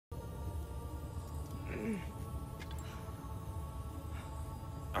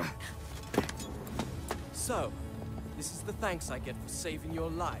So, this is the thanks I get for saving your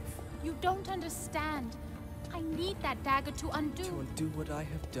life. You don't understand. I need that dagger to undo. To undo what I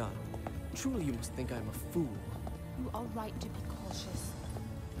have done. Truly you must think I'm a fool. You are right to be cautious.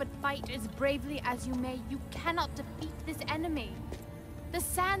 But fight as bravely as you may, you cannot defeat this enemy. The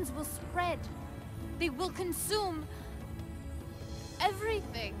sands will spread. They will consume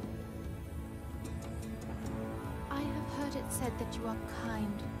everything. I have heard it said that you are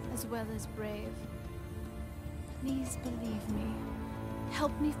kind as well as brave. Please believe me.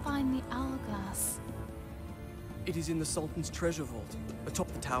 Help me find the hourglass. It is in the Sultan's treasure vault,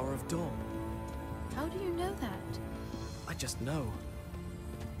 atop the Tower of Dawn. How do you know that? I just know.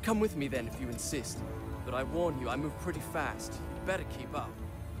 Come with me then if you insist. But I warn you, I move pretty fast. You better keep up.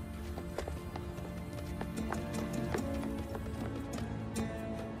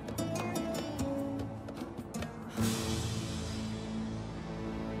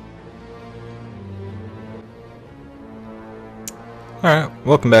 Alright,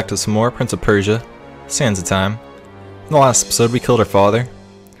 welcome back to some more Prince of Persia, Sands of Time. In the last episode we killed our father,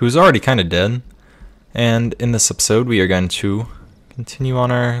 who was already kind of dead, and in this episode we are going to continue on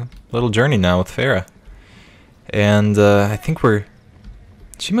our little journey now with Farah. And I think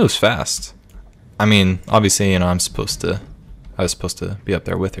she moves fast. I mean, obviously, you know, I was supposed to be up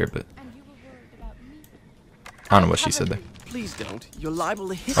there with her, but I don't know what she said there. Please don't. You're liable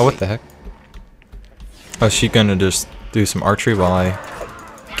to hit Oh, what the heck? Oh, is she gonna just do some archery while I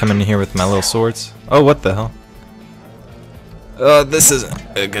come in here with my little swords? Oh, what the hell? This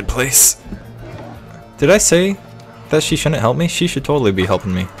isn't a good place. Did I say that she shouldn't help me? She should totally be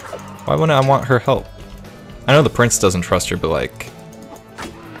helping me. Why wouldn't I want her help? I know the prince doesn't trust her, but like...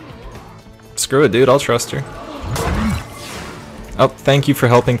 Screw it, dude, I'll trust her. Oh, thank you for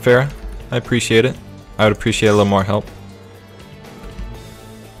helping, Farah. I appreciate it. I would appreciate a little more help.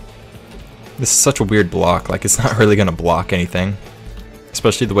 This is such a weird block, like it's not really gonna block anything.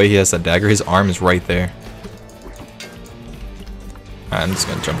 Especially the way he has that dagger, his arm is right there. Alright, I'm just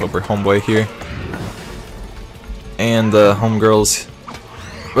gonna jump over homeboy here. And homegirls.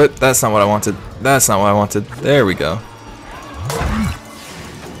 But that's not what I wanted. That's not what I wanted. There we go.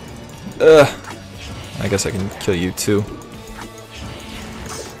 I guess I can kill you too.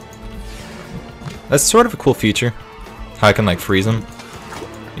 That's sort of a cool feature. How I can like freeze them.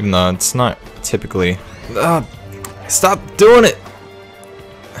 Even though it's not typically... Stop doing it!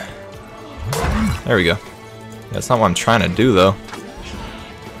 There we go. That's not what I'm trying to do though.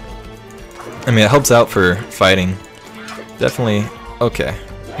 I mean, it helps out for fighting. Definitely... Okay.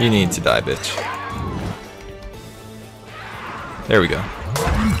 You need to die, bitch. There we go.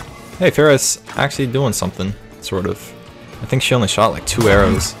 Hey, Farah's actually doing something, sort of. I think she only shot like 2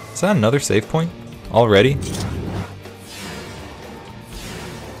 arrows. Is that another save point? Already?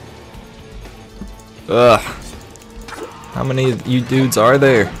 Ugh. How many of you dudes are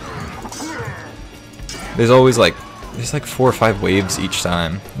there? There's always like... There's like 4 or 5 waves each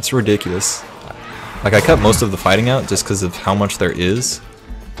time. It's ridiculous. Like, I cut most of the fighting out just because of how much there is.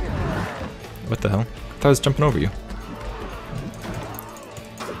 What the hell? I thought I was jumping over you.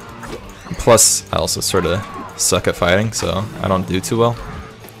 Plus, I also sort of suck at fighting, so I don't do too well.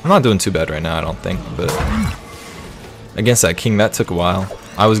 I'm not doing too bad right now, I don't think, but... Against that king, that took a while.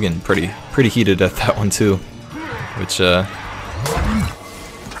 I was getting pretty heated at that one too. Which, I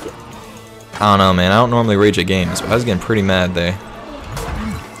don't know, man. I don't normally rage at games, but I was getting pretty mad there.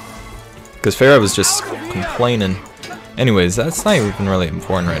 Because Farah was just complaining. Anyways, that's not even really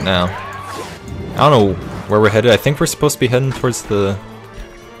important right now. I don't know where we're headed. I think we're supposed to be heading towards the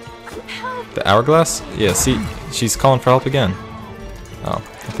hourglass? Yeah, see, she's calling for help again. Oh,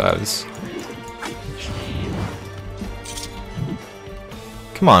 I thought it was...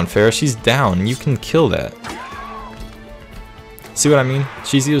 Come on, Farah, she's down. You can kill that. See what I mean?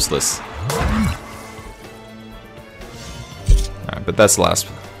 She's useless. Alright, but that's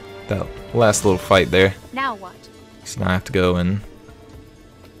that last little fight there. Now what? So now I have to go and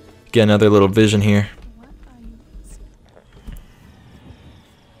get another little vision here.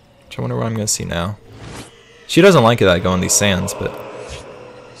 I wonder what I'm gonna see now. She doesn't like it that I go in these sands, but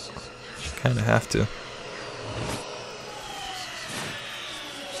kinda have to.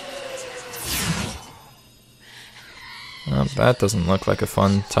 That doesn't look like a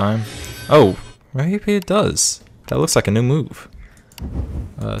fun time. Oh, maybe it does. That looks like a new move.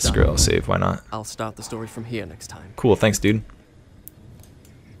 Screw it, I'll save, why not? I'll start the story from here next time. Cool, thanks dude.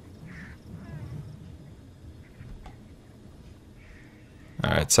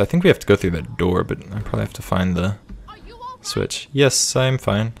 Alright, so I think we have to go through that door, but I probably have to find the switch. Yes, I'm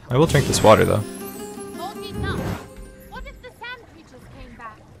fine. I will drink this water though.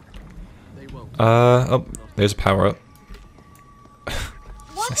 Oh, there's a power up.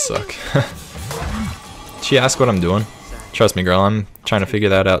 I suck. She asked what I'm doing. Trust me, girl, I'm trying to figure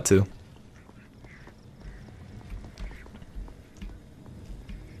that out too.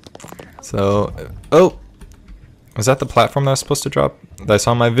 So, oh! Was that the platform that I was supposed to drop? That I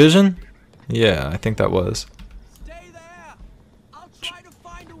saw in my vision? Yeah, I think that was. Stay there. I'll try to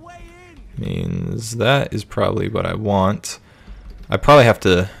find a way in. Means that is probably what I want. I probably have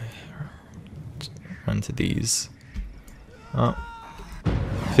to run to these. Oh.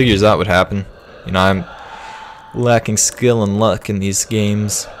 Figures that would happen. You know, I'm lacking skill and luck in these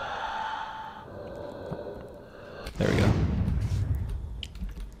games. There we go.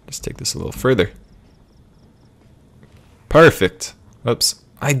 Let's take this a little further. Perfect. Oops.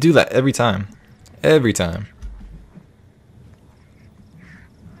 I do that every time. Every time.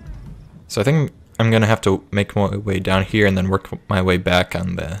 So I think I'm going to have to make my way down here and then work my way back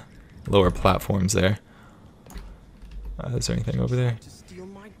on the lower platforms there. Is there anything over there? To steal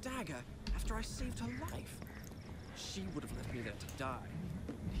my dagger after I saved her life. She would have left me there to die.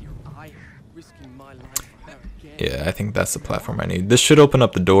 Here I am, risking my life for her again. Yeah, I think that's the platform I need. This should open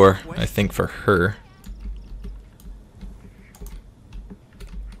up the door, I think, for her.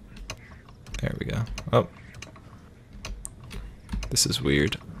 There we go. Oh. This is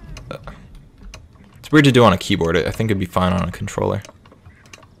weird. It's weird to do on a keyboard. I think it'd be fine on a controller.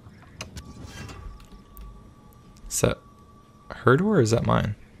 Is that her door or is that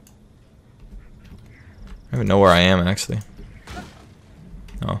mine? I don't even know where I am, actually.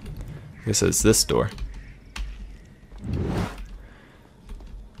 Oh. I guess it's this door.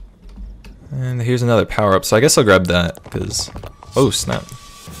 And here's another power-up, so I guess I'll grab that, because... Oh, snap.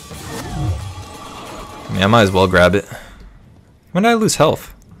 I mean, I might as well grab it. When did I lose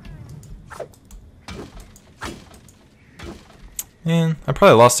health? Man, I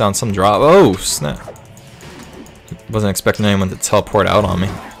probably lost down some drop. Oh, snap. Wasn't expecting anyone to teleport out on me.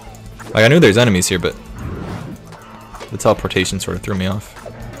 Like, I knew there's enemies here, but the teleportation sort of threw me off.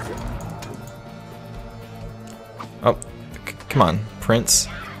 Oh, come on, Prince.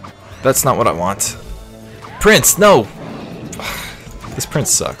 That's not what I want. Prince, no! This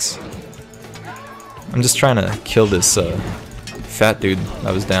Prince sucks. I'm just trying to kill this fat dude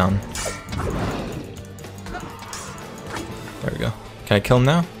that was down. There we go. Can I kill him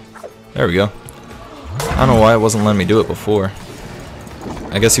now? There we go. I don't know why it wasn't letting me do it before.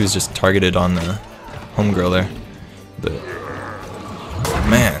 I guess he was just targeted on the homegirl there. But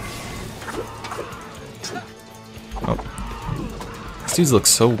man. Oh. These dudes look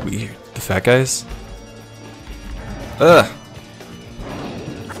so weird. The fat guys. Ugh.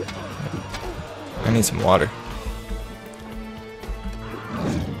 I need some water.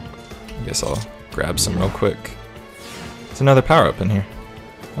 I guess I'll grab some real quick. There's another power up in here.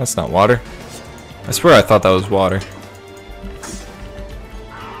 That's not water. I swear I thought that was water.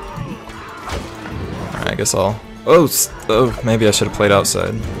 Alright, I guess I'll... Oh, maybe I should have played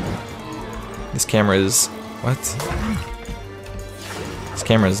outside. This camera is... What? This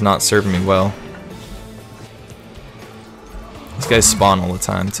camera is not serving me well. These guys spawn all the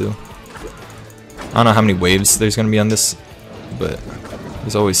time, too. I don't know how many waves there's gonna be on this, but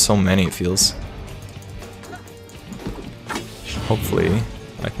there's always so many, it feels. Hopefully,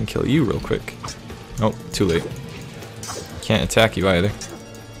 I can kill you real quick. Nope, too late. Can't attack you either.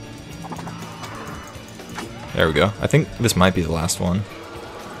 There we go. I think this might be the last one.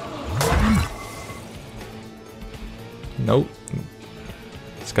 Nope.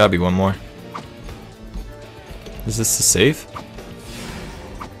 There's gotta be one more. Is this the safe?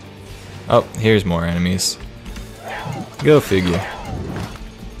 Oh, here's more enemies. Go figure.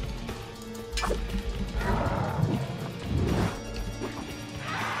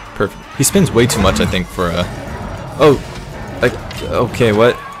 Perfect. He spins way too much, I think, for a... Oh! Okay,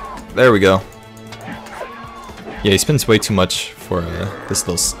 what? There we go. Yeah, he spins way too much for this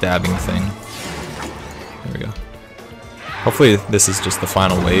little stabbing thing. There we go. Hopefully this is just the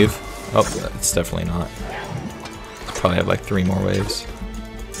final wave. Oh, it's definitely not. Probably have like 3 more waves.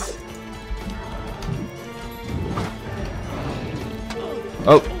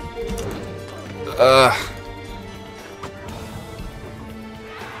 Oh.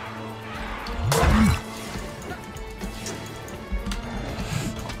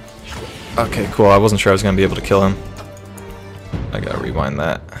 Okay, cool. I wasn't sure I was going to be able to kill him. I gotta rewind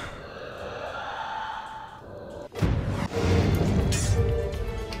that.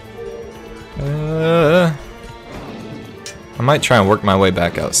 I might try and work my way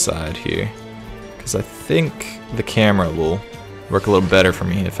back outside here, because I think the camera will work a little better for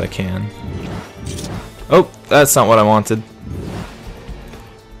me if I can. Oh, that's not what I wanted.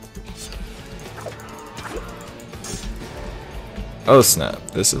 Oh snap,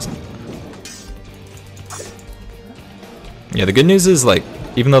 this isn't. Yeah, the good news is, like,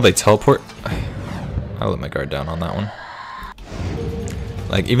 even though they teleport, I'll let my guard down on that one.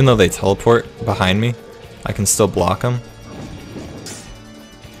 Like, even though they teleport behind me, I can still block them.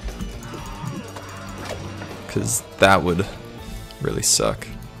 Because that would really suck.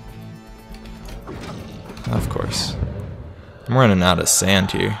 Of course. I'm running out of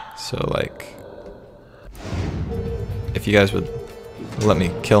sand here, so like, if you guys would let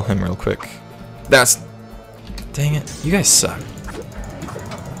me kill him real quick. Dang it, you guys suck.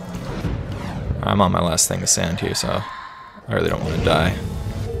 I'm on my last thing of sand here, so I really don't want to die.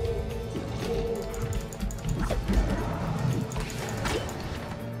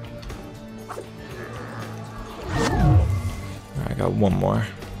 I got one more.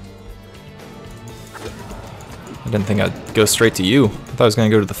 I didn't think I'd go straight to you. I thought I was gonna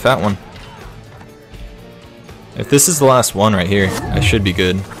go to the fat one. If this is the last one right here, I should be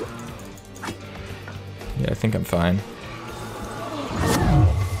good. Yeah, I think I'm fine.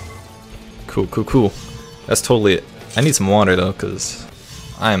 Cool, cool, cool. That's totally it. I need some water though, because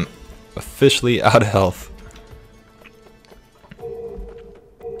I'm officially out of health.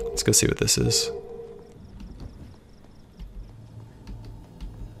 Let's go see what this is.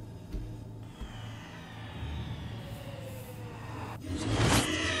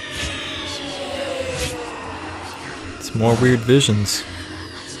 It's more weird visions.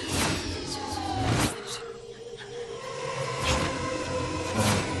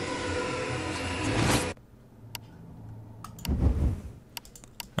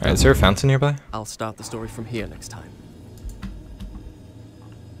 Alright, is there a fountain nearby? I'll start the story from here next time.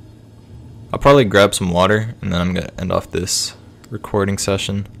 I'll probably grab some water and then I'm gonna end off this recording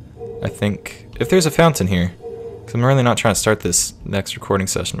session. I think if there's a fountain here, because I'm really not trying to start this next recording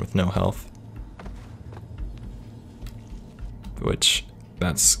session with no health. Which,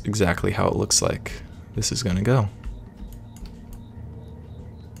 that's exactly how it looks like this is gonna go.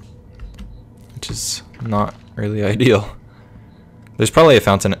 Which is not really ideal. There's probably a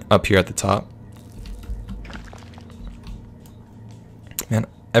fountain up here at the top. Man,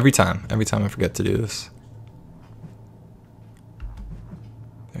 every time I forget to do this.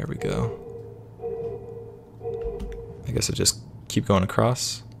 There we go. I guess I just keep going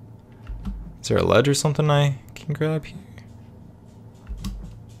across. Is there a ledge or something I can grab here?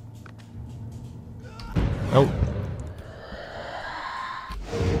 Oh.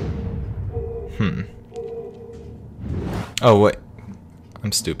 Oh, wait.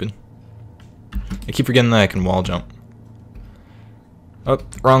 I'm stupid. I keep forgetting that I can wall jump. Oh,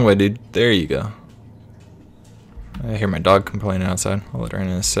 wrong way, dude. There you go. I hear my dog complaining outside. I'll let her in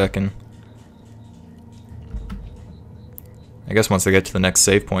a second. I guess once I get to the next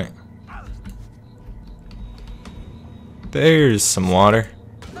save point. There's some water.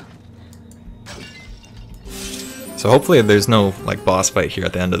 So hopefully there's no like boss fight here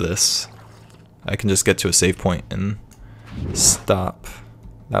at the end of this. I can just get to a save point and stop.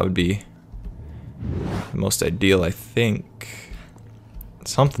 That would be the most ideal, I think.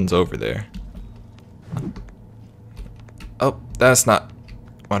 Something's over there. Oh, that's not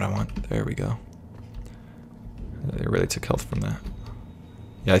what I want. There we go. I really took health from that.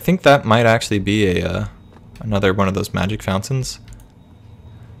 Yeah, I think that might actually be a another one of those magic fountains.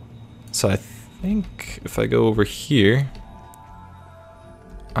 So I think if I go over here,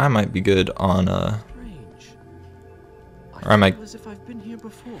 I might be good on or I might.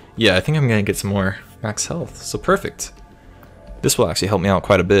 Yeah, I think I'm gonna get some more max health. So perfect. This will actually help me out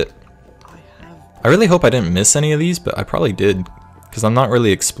quite a bit. I really hope I didn't miss any of these, but I probably did, because I'm not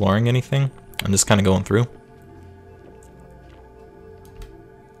really exploring anything. I'm just kind of going through.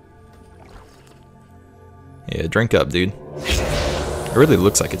 Yeah, drink up, dude. It really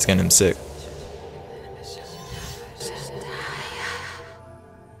looks like it's getting him sick.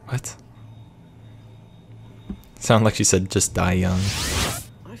 What? Sounded like she said, just die young.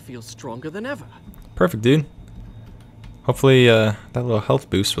 I feel stronger than ever. Perfect, dude. Hopefully that little health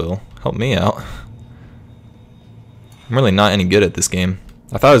boost will help me out. I'm really not any good at this game.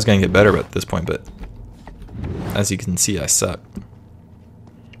 I thought I was going to get better at this point, but as you can see, I suck.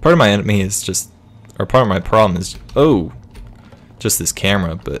 Part of my enemy is just, or part of my problem is, oh, just this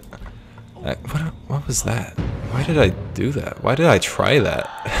camera, but what was that? Why did I do that? Why did I try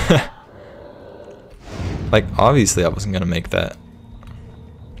that? Like, obviously I wasn't going to make that.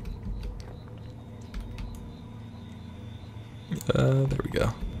 There we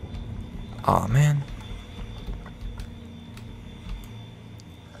go. Aw, man.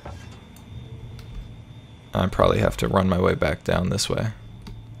 I probably have to run my way back down this way.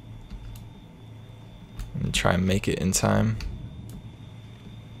 And try and make it in time.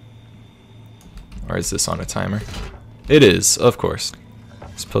 Or is this on a timer? It is, of course. I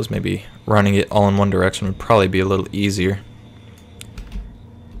suppose maybe running it all in one direction would probably be a little easier.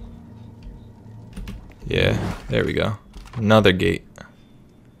 Yeah, there we go. Another gate.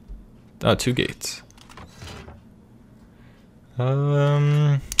 Oh, 2 gates.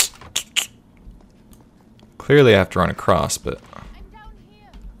 Clearly I have to run across, but...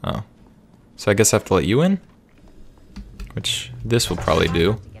 Oh. So I guess I have to let you in? Which this will probably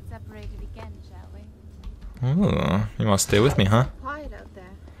do. Oh, you want to stay with me, huh? Quiet out there.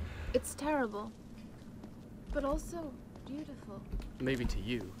 It's terrible, but also beautiful. Maybe to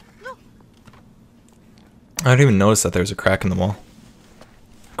you. I didn't even notice that there was a crack in the wall.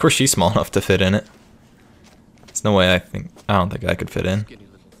 Of course, she's small enough to fit in it. There's no way I don't think I could fit in. Skinny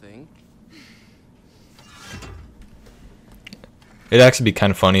little thing. It'd actually be kind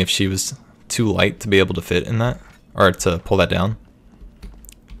of funny if she was too light to be able to fit in that, or to pull that down.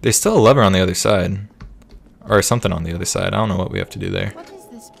 There's still a lever on the other side, or something on the other side. I don't know what we have to do there. What is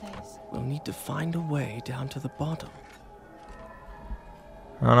this place? We'll need to find a way down to the bottom.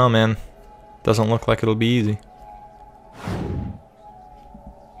 I don't know, man. Doesn't look like it'll be easy.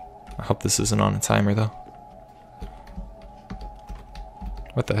 I hope this isn't on a timer, though.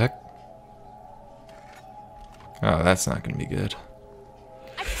 What the heck? Oh, that's not gonna be good.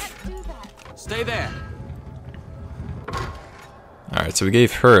 I can't do that. Stay there. Alright, so we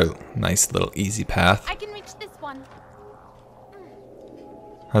gave her a nice little easy path. I can reach this one.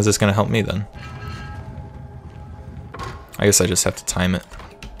 How's this gonna help me then? I guess I just have to time it.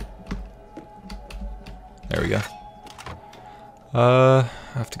 There we go. I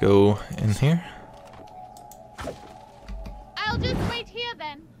have to go in here. I'll just wait here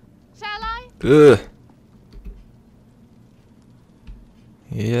then. Shall I? Ugh.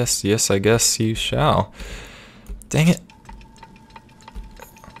 Yes, yes, I guess you shall. Dang it.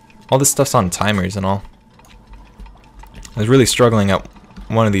 All this stuff's on timers and all. I was really struggling at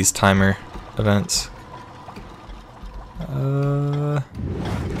one of these timer events.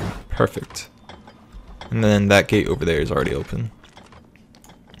 Perfect. And then that gate over there is already open.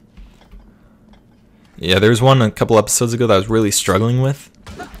 Yeah, there was one a couple episodes ago that I was really struggling with.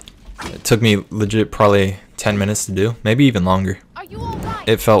 It took me legit probably 10 minutes to do, maybe even longer. Are you all right?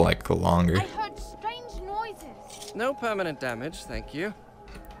 It felt like longer. I heard strange noises. No permanent damage, thank you.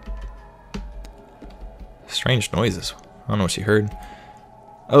 Strange noises. I don't know what she heard.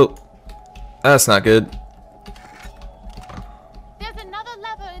 Oh, that's not good. There's another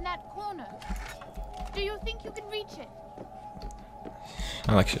lever in that corner. Do you think you can reach it?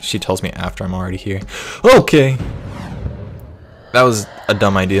 I like she tells me after I'm already here. Okay. That was a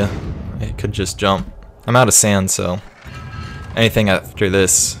dumb idea. I could just jump. I'm out of sand, so anything after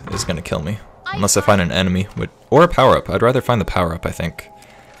this is gonna kill me. Unless I find an enemy or a power-up. I'd rather find the power-up, I think.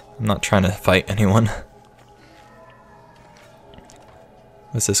 I'm not trying to fight anyone.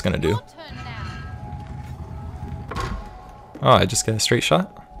 What's this gonna do? Your turn now. Oh, I just get a straight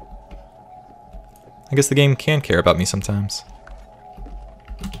shot? I guess the game can care about me sometimes.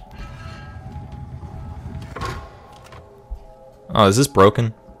 Oh, is this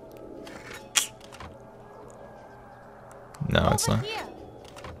broken? No, it's Over not. here.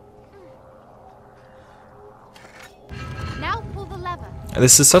 Now pull the lever.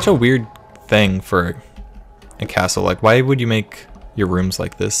 This is such a weird thing for a castle. Like, why would you make your rooms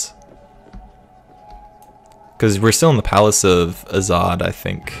like this? Because we're still in the palace of Azad, I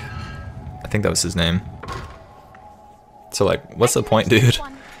think. I think that was his name. So, like, what's the point, dude?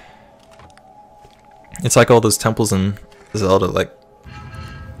 It's like all those temples in Zelda. Like,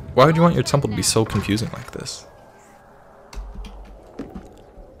 why would you want your temple to be so confusing like this?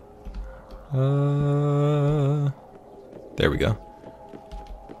 There we go.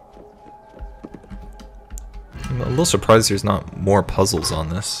 I'm a little surprised there's not more puzzles on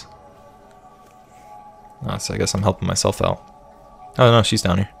this. Oh, so I guess I'm helping myself out. Oh no, she's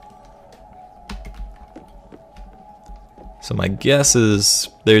down here. So my guess is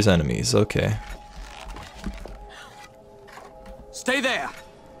there's enemies. Okay. Stay there.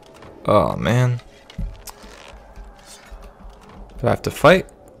 Oh man. Do I have to fight?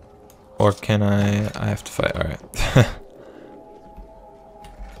 Or can I have to fight. Alright.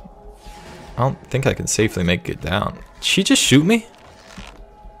 I don't think I can safely make it down. Did she just shoot me?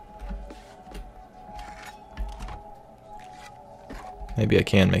 Maybe I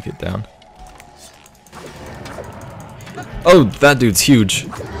can make it down. Oh, that dude's huge.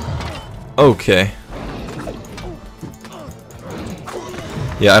 Okay.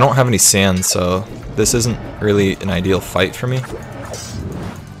 Yeah, I don't have any sand, so this isn't really an ideal fight for me.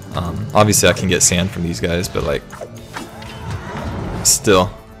 Obviously I can get sand from these guys, but like, still.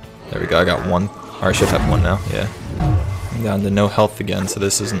 There we go, I got one. Or I should have one now, yeah. I'm down to no health again, so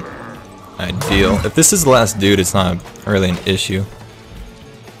this isn't ideal. If this is the last dude, it's not really an issue.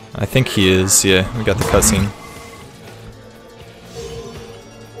 I think he is, yeah. We got the cutscene.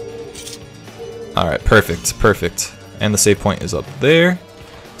 Alright, perfect, perfect. And the save point is up there.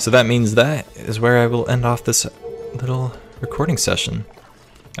 So that means that is where I will end off this little recording session.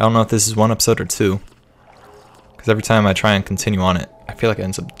 I don't know if this is one episode or two. Because every time I try and continue on it, I feel like it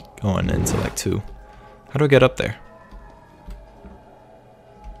ends up going into like two. How do I get up there?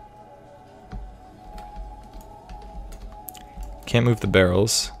 Can't move the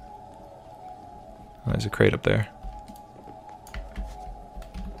barrels. Oh, there's a crate up there.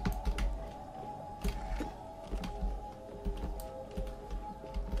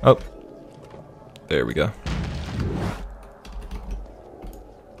 Oh, there we go.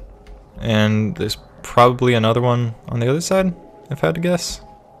 And there's probably another one on the other side, if I had to guess.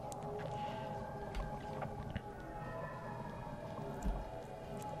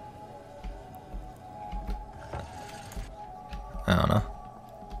 I don't know.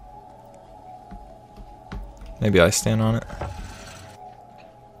 Maybe I stand on it.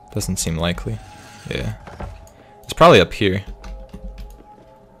 Doesn't seem likely. Yeah. It's probably up here.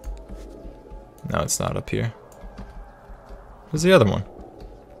 No, it's not up here. Where's the other one?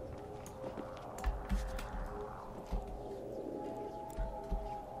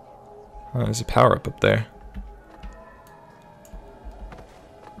 Oh, there's a power up there.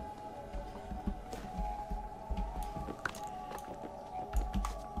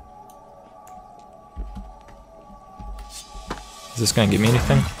 Is this gonna give me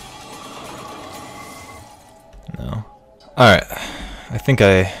anything? No. Alright. I think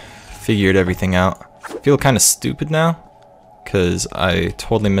I figured everything out. I feel kind of stupid now, because I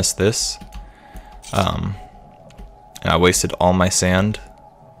totally missed this. And I wasted all my sand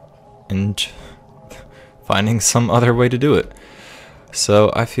in finding some other way to do it.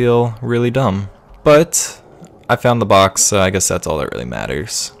 So I feel really dumb. But I found the box, so I guess that's all that really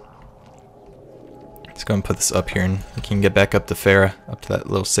matters. Let's go and put this up here and we can get back up to Farah, up to that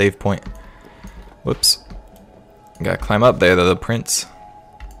little save point. Whoops. Gotta climb up there though, the prince.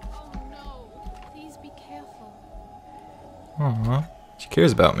 Oh no, please be careful. Aww, she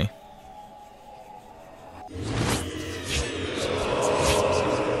cares about me.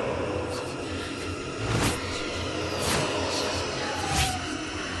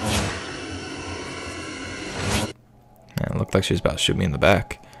 Man, it looked like she was about to shoot me in the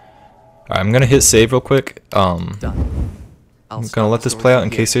back. Alright, I'm gonna hit save real quick. I'm gonna let this play out in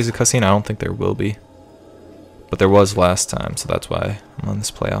case there's a cutscene. I don't think there will be. But there was last time, so that's why I'm letting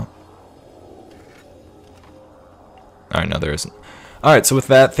this play out. Alright, no there isn't. Alright, so with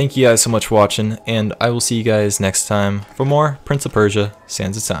that, thank you guys so much for watching, and I will see you guys next time for more Prince of Persia: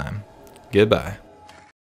 Sands of Time. Goodbye.